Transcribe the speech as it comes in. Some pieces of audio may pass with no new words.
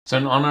So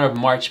in honor of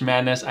March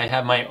Madness, I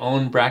have my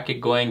own bracket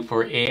going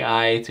for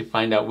AI to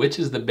find out which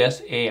is the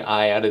best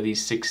AI out of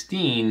these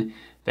 16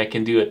 that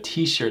can do a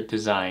t-shirt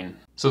design.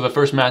 So the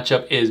first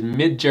matchup is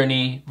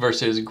MidJourney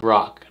versus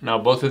Grok. Now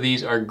both of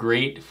these are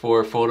great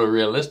for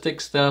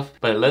photorealistic stuff,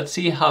 but let's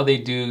see how they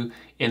do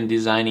in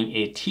designing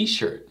a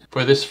t-shirt.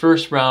 For this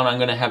first round, I'm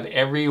gonna have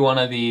every one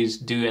of these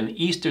do an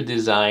Easter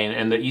design,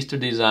 and the Easter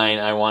design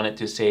I want it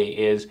to say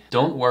is,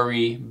 "Don't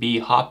worry, be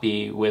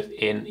hoppy," with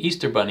an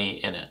Easter bunny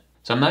in it.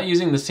 So I'm not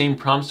using the same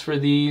prompts for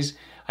these.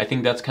 I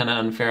think that's kind of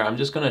unfair. I'm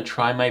just gonna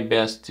try my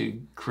best to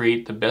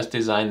create the best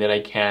design that I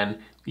can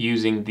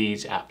using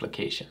these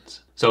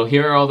applications. So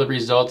here are all the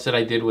results that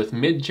I did with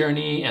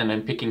MidJourney, and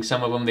I'm picking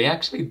some of them. They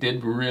actually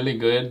did really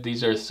good.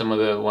 These are some of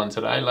the ones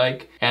that I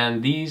like.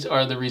 And these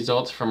are the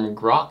results from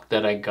Grok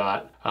that I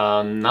got.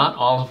 Not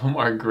all of them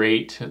are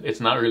great.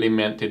 It's not really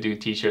meant to do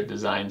t-shirt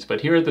designs,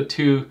 but here are the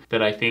two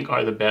that I think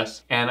are the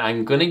best. And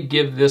I'm gonna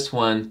give this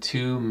one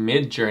to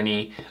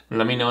MidJourney.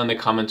 Let me know in the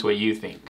comments what you think.